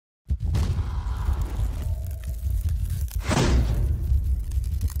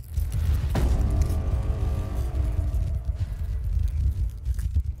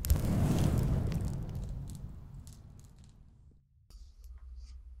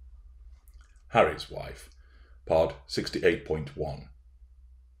Harry's Wife, Part 68.1.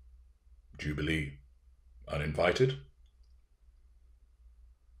 Jubilee. Uninvited.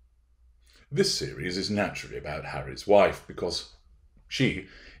 This series is naturally about Harry's wife because she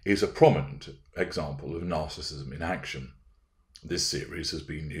is a prominent example of narcissism in action. This series has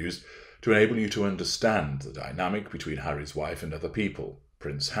been used to enable you to understand the dynamic between Harry's wife and other people,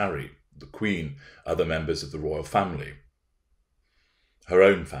 Prince Harry, the Queen, other members of the royal family, her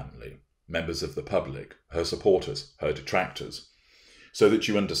own family, members of the public, her supporters, her detractors, so that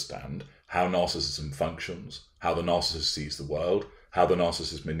you understand how narcissism functions, how the narcissist sees the world, how the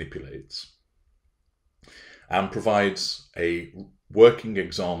narcissist manipulates, and provides a working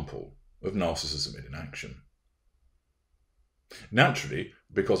example of narcissism in action. Naturally,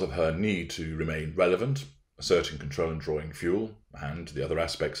 because of her need to remain relevant, asserting control and drawing fuel, and the other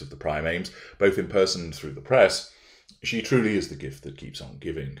aspects of the prime aims, both in person and through the press, she truly is the gift that keeps on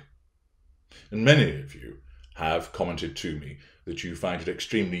giving. And many of you have commented to me that you find it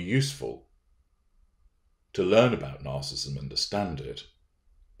extremely useful to learn about narcissism and understand it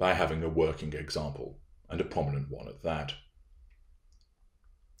by having a working example, and a prominent one at that.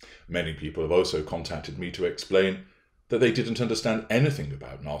 Many people have also contacted me to explain that they didn't understand anything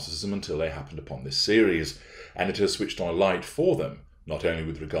about narcissism until they happened upon this series, and it has switched on a light for them, not only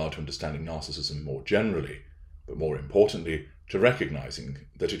with regard to understanding narcissism more generally, but more importantly, to recognising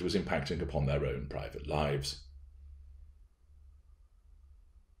that it was impacting upon their own private lives.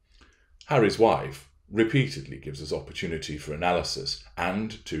 Harry's Wife repeatedly gives us opportunity for analysis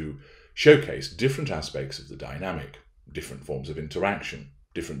and to showcase different aspects of the dynamic, different forms of interaction,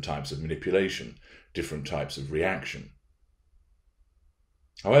 different types of manipulation, different types of reaction.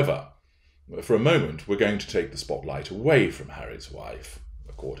 However, for a moment, we're going to take the spotlight away from Harry's wife,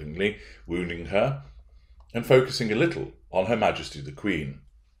 accordingly wounding her and focusing a little on Her Majesty the Queen,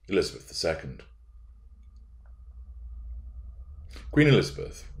 Elizabeth II. Queen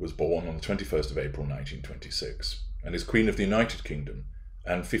Elizabeth was born on the 21st of April 1926 and is Queen of the United Kingdom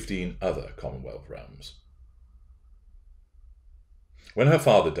and 15 other Commonwealth realms. When her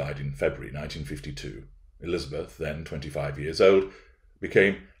father died in February 1952, Elizabeth, then 25 years old,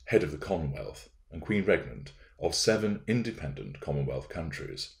 became head of the Commonwealth and Queen Regnant of 7 independent Commonwealth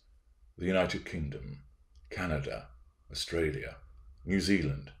countries: the United Kingdom, Canada, Australia, New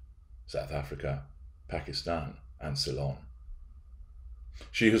Zealand, South Africa, Pakistan, and Ceylon.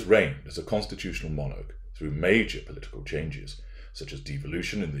 She has reigned as a constitutional monarch through major political changes, such as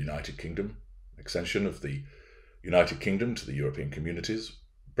devolution in the United Kingdom, extension of the United Kingdom to the European communities,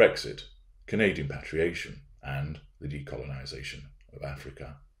 Brexit, Canadian patriation, and the decolonisation of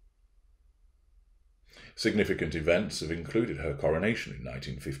Africa. Significant events have included her coronation in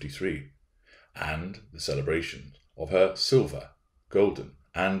 1953 and the celebration of her silver, golden,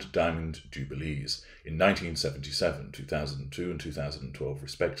 and diamond jubilees in 1977, 2002 and 2012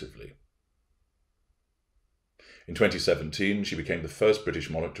 respectively. In 2017, she became the first British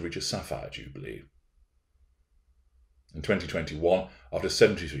monarch to reach a sapphire jubilee. In 2021, after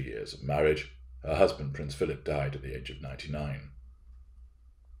 73 years of marriage, her husband Prince Philip died at the age of 99.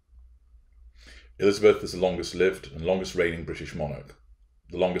 Elizabeth is the longest lived and longest reigning British monarch,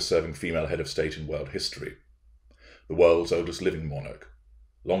 the longest serving female head of state in world history, the world's oldest living monarch,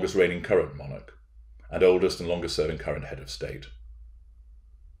 longest reigning current monarch, and oldest and longest serving current head of state.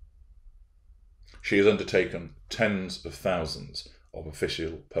 She has undertaken tens of thousands of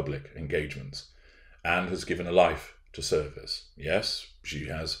official public engagements and has given a life to service. Yes, she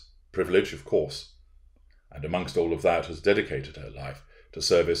has privilege, of course, and amongst all of that has dedicated her life to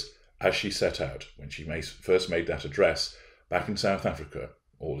service as she set out when she first made that address back in South Africa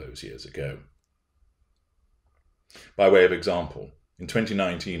all those years ago. By way of example, in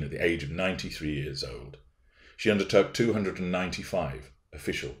 2019, at the age of 93 years old, she undertook 295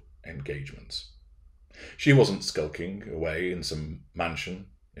 official engagements. She wasn't skulking away in some mansion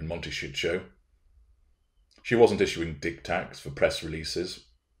in Monteshitsho. She wasn't issuing diktats for press releases.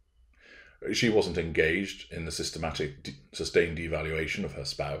 She wasn't engaged in the systematic, sustained devaluation of her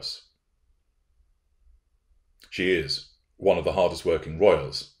spouse. She is one of the hardest working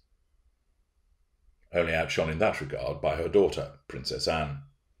royals, only outshone in that regard by her daughter, Princess Anne,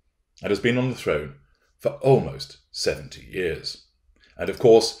 and has been on the throne for almost 70 years. And of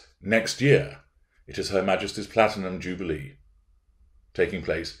course, next year, it is Her Majesty's Platinum Jubilee, taking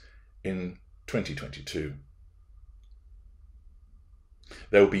place in 2022.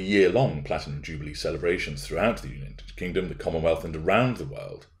 There will be year-long Platinum Jubilee celebrations throughout the United Kingdom, the Commonwealth, and around the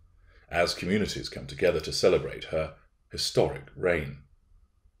world, as communities come together to celebrate her historic reign.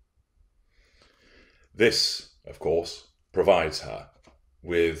 This, of course, provides her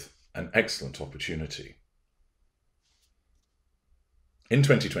with an excellent opportunity. In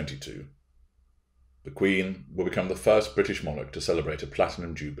 2022, the Queen will become the first British monarch to celebrate a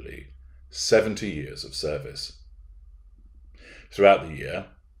Platinum Jubilee, 70 years of service. Throughout the year,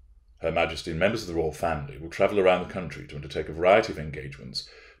 Her Majesty and members of the royal family will travel around the country to undertake a variety of engagements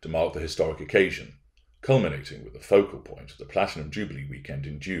to mark the historic occasion, culminating with the focal point of the Platinum Jubilee weekend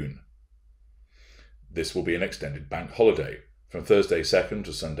in June. This will be an extended bank holiday from Thursday 2nd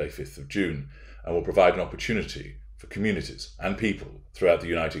to Sunday 5th of June, and will provide an opportunity for communities and people throughout the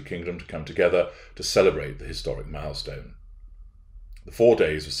United Kingdom to come together to celebrate the historic milestone. The 4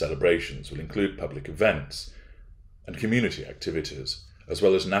 days of celebrations will include public events and community activities, as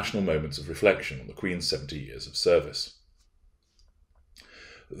well as national moments of reflection on the Queen's 70 years of service.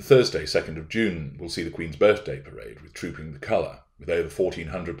 Thursday, 2nd of June, will see the Queen's birthday parade with Trooping the Colour, with over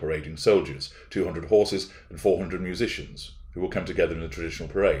 1,400 parading soldiers, 200 horses and 400 musicians, who will come together in a traditional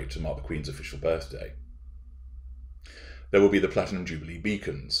parade to mark the Queen's official birthday. There will be the Platinum Jubilee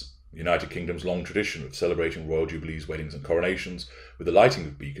beacons, the United Kingdom's long tradition of celebrating royal jubilees, weddings and coronations, with the lighting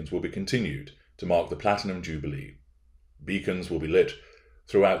of beacons will be continued to mark the Platinum Jubilee. Beacons will be lit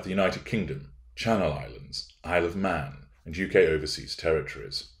throughout the United Kingdom, Channel Islands, Isle of Man, and UK overseas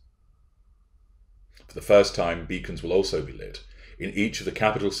territories. For the first time, beacons will also be lit in each of the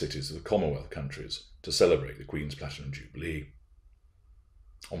capital cities of the Commonwealth countries to celebrate the Queen's Platinum Jubilee.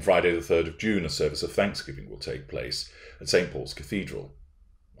 On Friday the 3rd of June, a service of thanksgiving will take place at St Paul's Cathedral.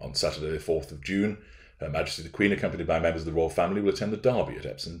 On Saturday the 4th of June, Her Majesty the Queen, accompanied by members of the royal family, will attend the Derby at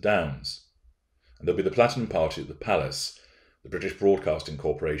Epsom Downs. And there'll be the Platinum Party at the Palace. The British Broadcasting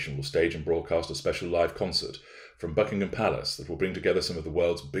Corporation will stage and broadcast a special live concert from Buckingham Palace that will bring together some of the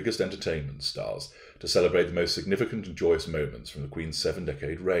world's biggest entertainment stars to celebrate the most significant and joyous moments from the Queen's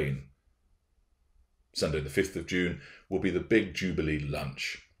 7-decade reign. Sunday the 5th of June will be the big Jubilee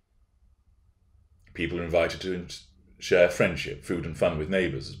lunch. People are invited to share friendship, food and fun with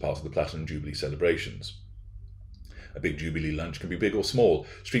neighbours as part of the Platinum Jubilee celebrations. A big Jubilee lunch can be big or small,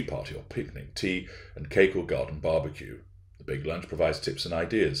 street party or picnic, tea and cake or garden barbecue. The big lunch provides tips and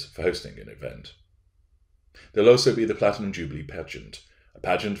ideas for hosting an event. There'll also be the Platinum Jubilee pageant, a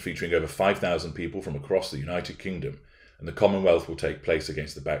pageant featuring over 5,000 people from across the United Kingdom, and the Commonwealth will take place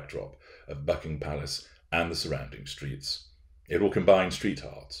against the backdrop of Buckingham Palace and the surrounding streets. It will combine street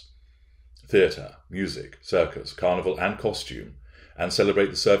arts, theatre, music, circus, carnival and costume, and celebrate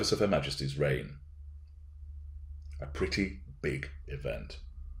the service of Her Majesty's reign. A pretty big event.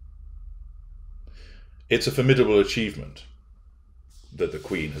 It's a formidable achievement that the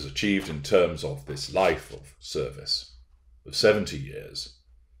Queen has achieved in terms of this life of service of 70 years,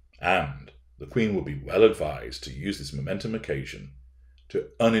 and the Queen will be well advised to use this momentum occasion to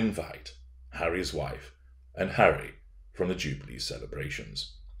uninvite Harry's wife and Harry from the Jubilee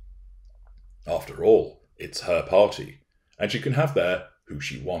celebrations. After all, it's her party, and she can have there who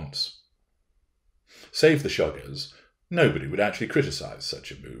she wants. Save the Shuggers, nobody would actually criticise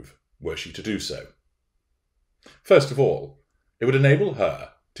such a move, were she to do so. First of all, it would enable her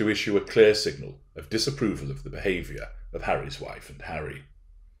to issue a clear signal of disapproval of the behaviour of Harry's wife and Harry.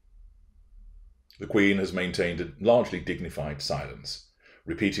 The Queen has maintained a largely dignified silence,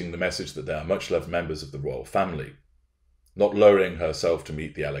 repeating the message that they are much-loved members of the royal family, not lowering herself to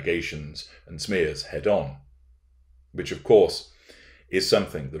meet the allegations and smears head-on, which, of course, is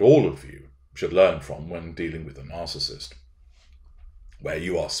something that all of you should learn from when dealing with a narcissist. Where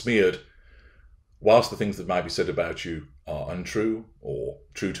you are smeared, whilst the things that might be said about you are untrue or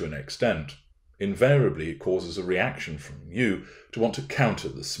true to an extent, invariably it causes a reaction from you to want to counter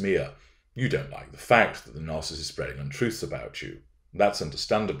the smear. You don't like the fact that the narcissist is spreading untruths about you. That's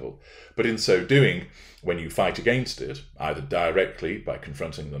understandable. But in so doing, when you fight against it, either directly by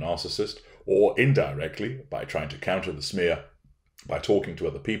confronting the narcissist or indirectly by trying to counter the smear by talking to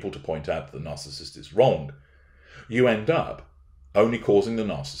other people to point out that the narcissist is wrong, you end up only causing the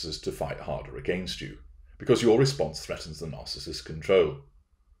narcissist to fight harder against you, because your response threatens the narcissist's control.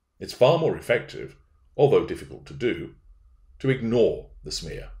 It's far more effective, although difficult to do, to ignore the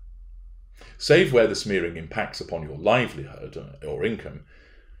smear. Save where the smearing impacts upon your livelihood or income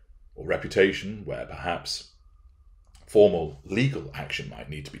or reputation, where perhaps formal legal action might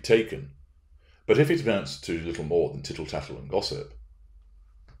need to be taken. But if it amounts to little more than tittle-tattle and gossip,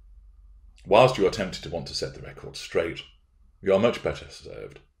 whilst you are tempted to want to set the record straight, you are much better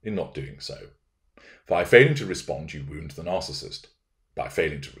served in not doing so. By failing to respond, you wound the narcissist. By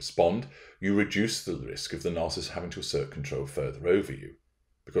failing to respond, you reduce the risk of the narcissist having to assert control further over you,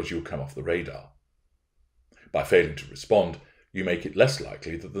 because you will come off the radar. By failing to respond, you make it less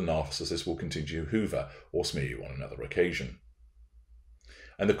likely that the narcissist will continue to hoover or smear you on another occasion.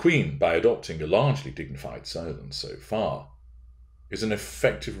 And the Queen, by adopting a largely dignified silence so far, is an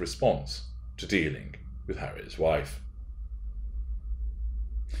effective response to dealing with Harry's wife.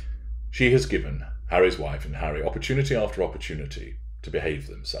 She has given Harry's wife and Harry opportunity after opportunity to behave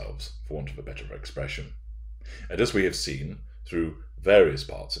themselves, for want of a better expression. And as we have seen through various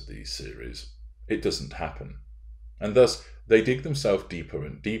parts of these series, it doesn't happen. And thus they dig themselves deeper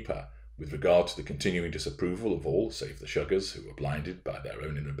and deeper with regard to the continuing disapproval of all save the Shuggers, who are blinded by their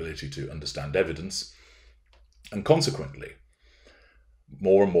own inability to understand evidence. And consequently,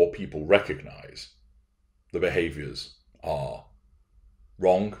 more and more people recognise the behaviours are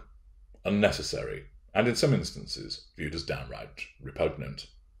wrong, unnecessary, and in some instances viewed as downright repugnant.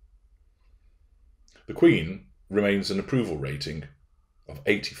 The Queen remains an approval rating of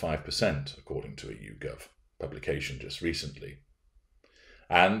 85%, according to a YouGov publication just recently.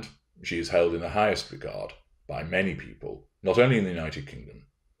 And she is held in the highest regard by many people, not only in the United Kingdom,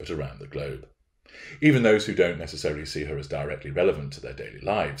 but around the globe. Even those who don't necessarily see her as directly relevant to their daily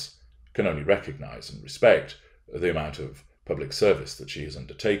lives can only recognise and respect the amount of public service that she has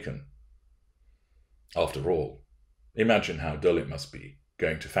undertaken. After all, imagine how dull it must be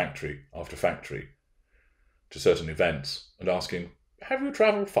going to factory after factory to certain events and asking, "Have you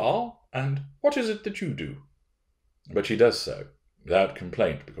travelled far? And what is it that you do?" But she does so without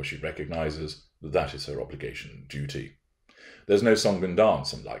complaint because she recognises that that is her obligation and duty. There's no song and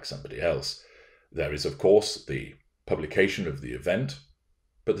dance unlike somebody else. There is, of course, the publication of the event,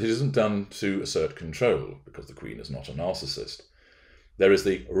 but it isn't done to assert control because the Queen is not a narcissist. There is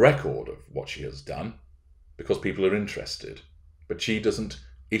the record of what she has done because people are interested, but she doesn't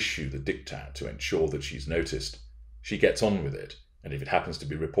issue the diktat to ensure that she's noticed. She gets on with it, and if it happens to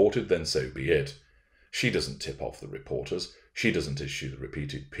be reported, then so be it. She doesn't tip off the reporters. She doesn't issue the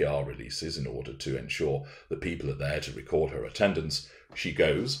repeated PR releases in order to ensure that people are there to record her attendance. She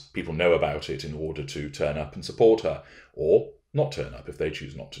goes, people know about it in order to turn up and support her, or not turn up if they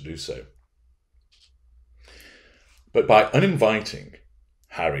choose not to do so. But by uninviting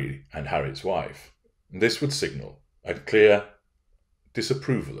Harry and Harry's wife, this would signal a clear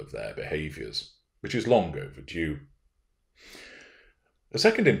disapproval of their behaviours, which is long overdue. A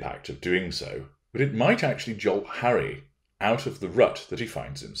second impact of doing so, but it might actually jolt Harry out of the rut that he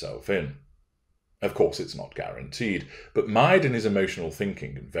finds himself in. Of course, it's not guaranteed, but mired in his emotional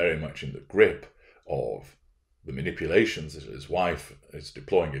thinking and very much in the grip of the manipulations that his wife is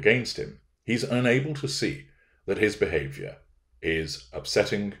deploying against him, he's unable to see that his behaviour is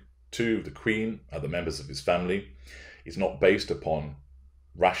upsetting to the Queen, other members of his family, is not based upon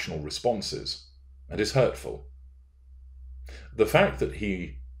rational responses, and is hurtful. The fact that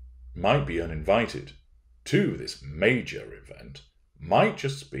he might be uninvited to this major event might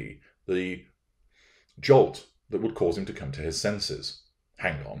just be the jolt that would cause him to come to his senses.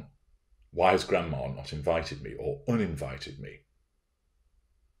 Hang on, why has Grandma not invited me or uninvited me?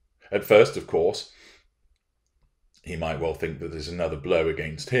 At first, of course, he might well think that there's another blow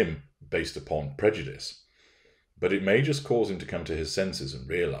against him based upon prejudice, but it may just cause him to come to his senses and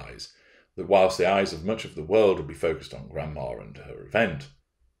realise that whilst the eyes of much of the world will be focused on Grandma and her event,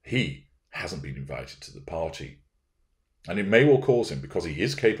 he hasn't been invited to the party. And it may well cause him, because he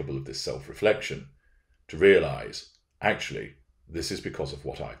is capable of this self-reflection, to realise, actually, this is because of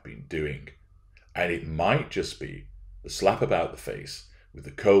what I've been doing. And it might just be the slap about the face with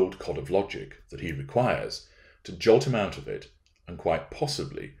the cold cod of logic that he requires to jolt him out of it and quite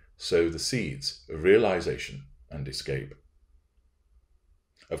possibly sow the seeds of realisation and escape.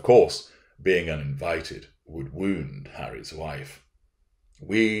 Of course, being uninvited would wound Harry's wife.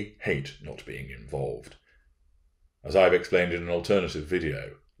 We hate not being involved. As I've explained in an alternative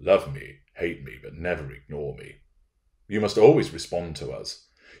video, love me, hate me, but never ignore me. You must always respond to us.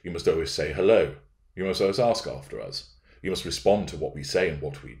 You must always say hello. You must always ask after us. You must respond to what we say and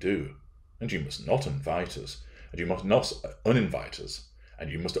what we do. And you must not invite us. And you must not uninvite us.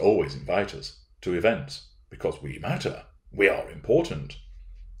 And you must always invite us to events, because we matter. We are important.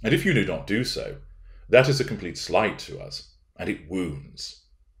 And if you do not do so, that is a complete slight to us, and it wounds.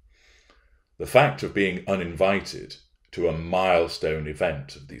 The fact of being uninvited to a milestone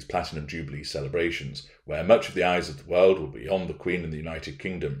event of these Platinum Jubilee celebrations, where much of the eyes of the world will be on the Queen in the United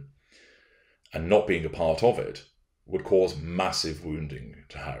Kingdom, and not being a part of it, would cause massive wounding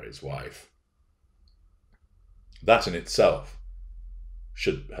to Harry's wife. That in itself,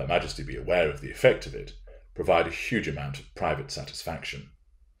 should Her Majesty be aware of the effect of it, provide a huge amount of private satisfaction.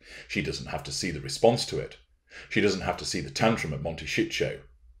 She doesn't have to see the response to it. She doesn't have to see the tantrum at Monty Shit Show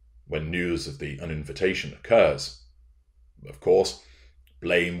when news of the uninvitation occurs. Of course,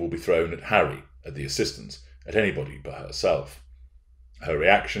 blame will be thrown at Harry, at the assistants, at anybody but herself. Her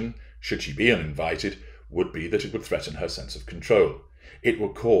reaction, should she be uninvited, would be that it would threaten her sense of control. It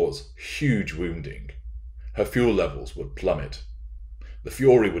would cause huge wounding. Her fuel levels would plummet. The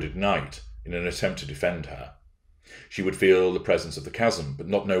fury would ignite in an attempt to defend her. She would feel the presence of the chasm, but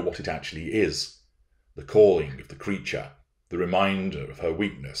not know what it actually is. The calling of the creature, the reminder of her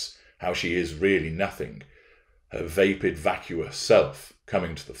weakness, how she is really nothing, her vapid, vacuous self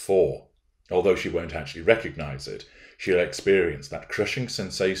coming to the fore. Although she won't actually recognise it, she'll experience that crushing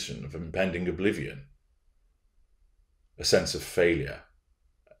sensation of impending oblivion, a sense of failure,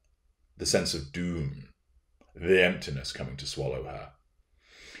 the sense of doom, the emptiness coming to swallow her.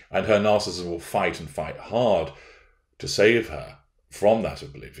 And her narcissism will fight and fight hard to save her from that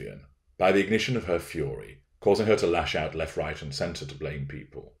oblivion by the ignition of her fury, causing her to lash out left, right and centre to blame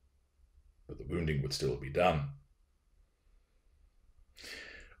people. But the wounding would still be done.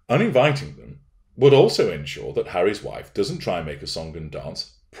 Uninviting them would also ensure that Harry's wife doesn't try and make a song and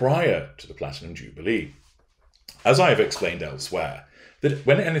dance prior to the Platinum Jubilee. As I have explained elsewhere, that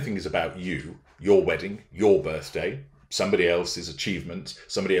when anything is about you, your wedding, your birthday, somebody else's achievement,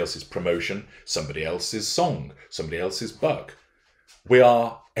 somebody else's promotion, somebody else's song, somebody else's buck, we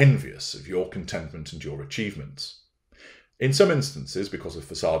are envious of your contentment and your achievements. In some instances, because of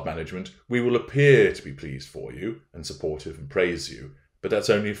facade management, we will appear to be pleased for you and supportive and praise you, but that's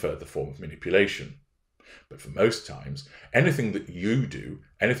only a further form of manipulation. But for most times, anything that you do,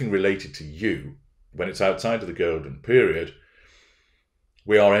 anything related to you, when it's outside of the golden period,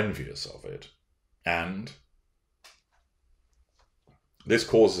 we are envious of it. And this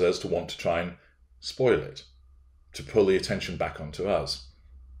causes us to want to try and spoil it, to pull the attention back onto us.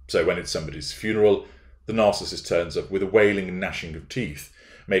 So when it's somebody's funeral, the narcissist turns up with a wailing and gnashing of teeth,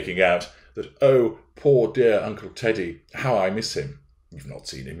 making out that, oh, poor dear Uncle Teddy, how I miss him. You've not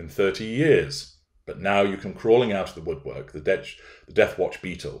seen him in 30 years. But now you come crawling out of the woodwork, the Death Watch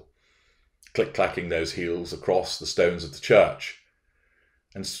beetle, click-clacking those heels across the stones of the church,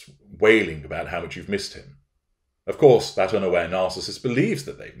 and wailing about how much you've missed him. Of course, that unaware narcissist believes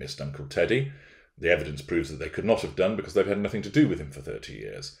that they've missed Uncle Teddy. The evidence proves that they could not have done because they've had nothing to do with him for 30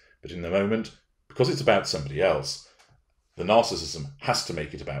 years. But in the moment, because it's about somebody else, the narcissism has to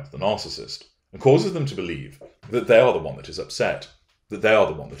make it about the narcissist and causes them to believe that they are the one that is upset, that they are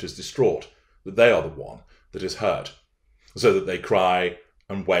the one that is distraught, that they are the one that is hurt, so that they cry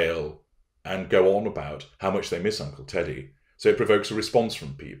and wail and go on about how much they miss Uncle Teddy. So it provokes a response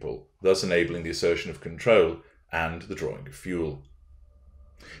from people, thus enabling the assertion of control and the drawing of fuel.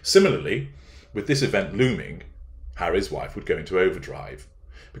 Similarly, with this event looming, Harry's wife would go into overdrive.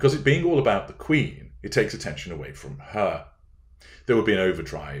 Because it being all about the Queen, it takes attention away from her. There would be an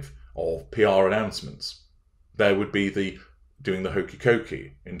overdrive of PR announcements. There would be the doing the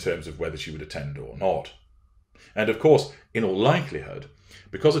hokey-cokey in terms of whether she would attend or not. And of course, in all likelihood,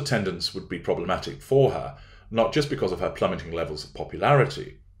 because attendance would be problematic for her, not just because of her plummeting levels of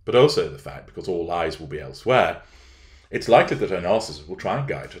popularity, but also the fact because all eyes will be elsewhere, it's likely that her narcissist will try and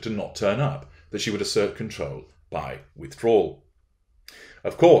guide her to not turn up, that she would assert control by withdrawal.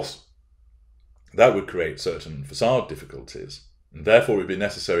 Of course, that would create certain facade difficulties, and therefore it would be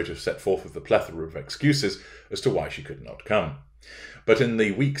necessary to set forth with a plethora of excuses as to why she could not come. But in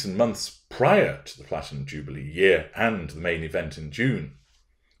the weeks and months prior to the Platinum Jubilee year and the main event in June,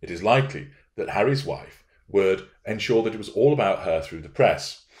 it is likely that Harry's wife would ensure that it was all about her through the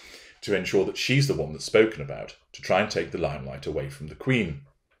press, to ensure that she's the one that's spoken about, to try and take the limelight away from the Queen.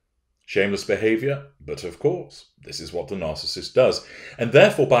 Shameless behaviour, but of course, this is what the narcissist does, and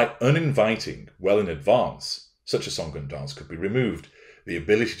therefore by uninviting well in advance, such a song and dance could be removed. The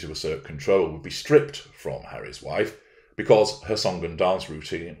ability to assert control would be stripped from Harry's wife, because her song and dance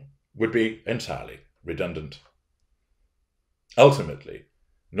routine would be entirely redundant. Ultimately,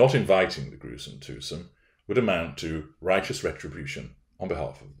 not inviting the gruesome twosome would amount to righteous retribution on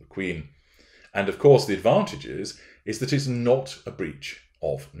behalf of the Queen. And of course, the advantage is that it's not a breach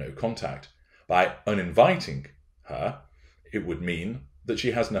of no contact. By uninviting her, it would mean that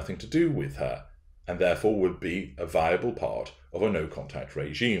she has nothing to do with her, and therefore would be a viable part of a no contact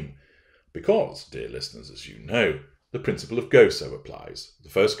regime. Because, dear listeners, as you know, the principle of go-so applies, the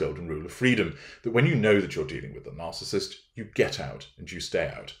first golden rule of freedom, that when you know that you're dealing with a narcissist, you get out and you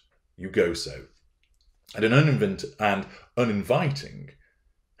stay out. You go so. And uninviting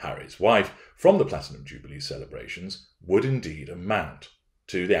Harry's wife from the Platinum Jubilee celebrations would indeed amount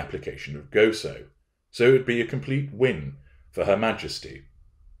to the application of go-so. So it would be a complete win for Her Majesty.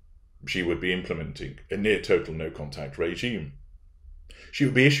 She would be implementing a near-total no-contact regime. She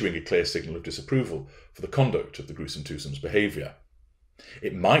would be issuing a clear signal of disapproval for the conduct of the gruesome twosome's behaviour.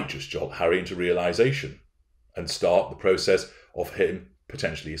 It might just jolt Harry into realisation and start the process of him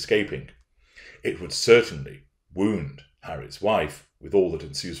potentially escaping. It would certainly wound Harry's wife, with all that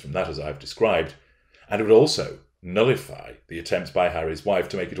ensues from that as I've described, and it would also nullify the attempts by Harry's wife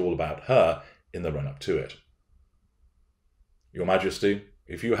to make it all about her in the run-up to it. Your Majesty,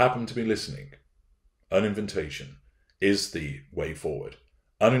 if you happen to be listening, Uninvitation is the way forward.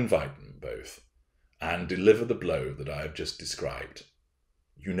 Uninvite them both, and deliver the blow that I have just described.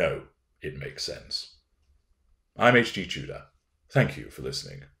 You know it makes sense. I'm H.G. Tudor. Thank you for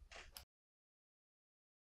listening.